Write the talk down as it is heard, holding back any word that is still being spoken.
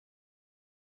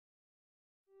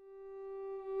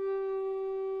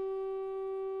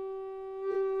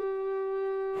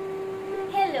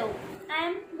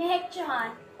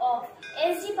Chauhan of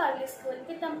SD Public School,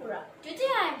 Pitampura. Today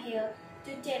I am here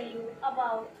to tell you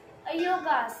about a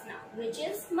yoga asana, which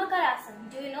is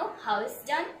Makarasana. Do you know how it's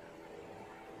done?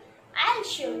 I'll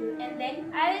show you and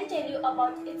then I will tell you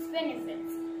about its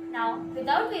benefits. Now,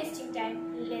 without wasting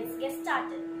time, let's get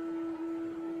started.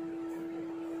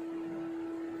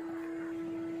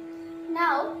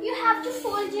 Now, you have to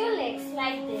fold your legs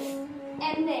like this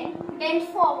and then bend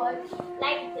forward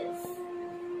like this.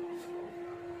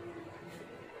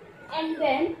 And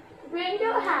then bring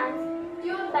your hands to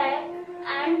your back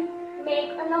and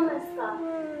make a namaskar.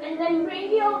 And then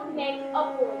bring your neck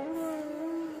upwards.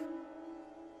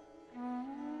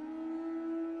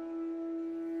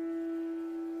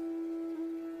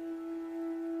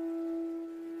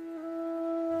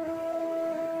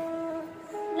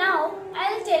 Now,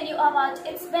 I'll tell you about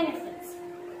its benefits.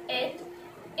 It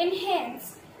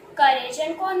enhances courage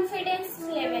and confidence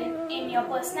level in your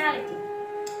personality.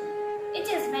 It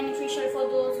is beneficial for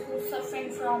those who are suffering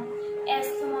from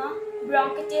asthma,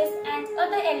 bronchitis and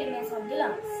other elements of the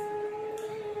lungs.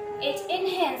 It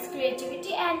enhances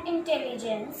creativity and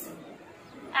intelligence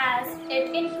as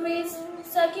it increases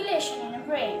circulation in the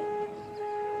brain.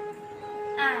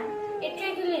 And it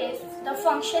regulates the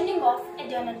functioning of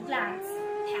adrenal glands.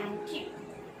 Thank you.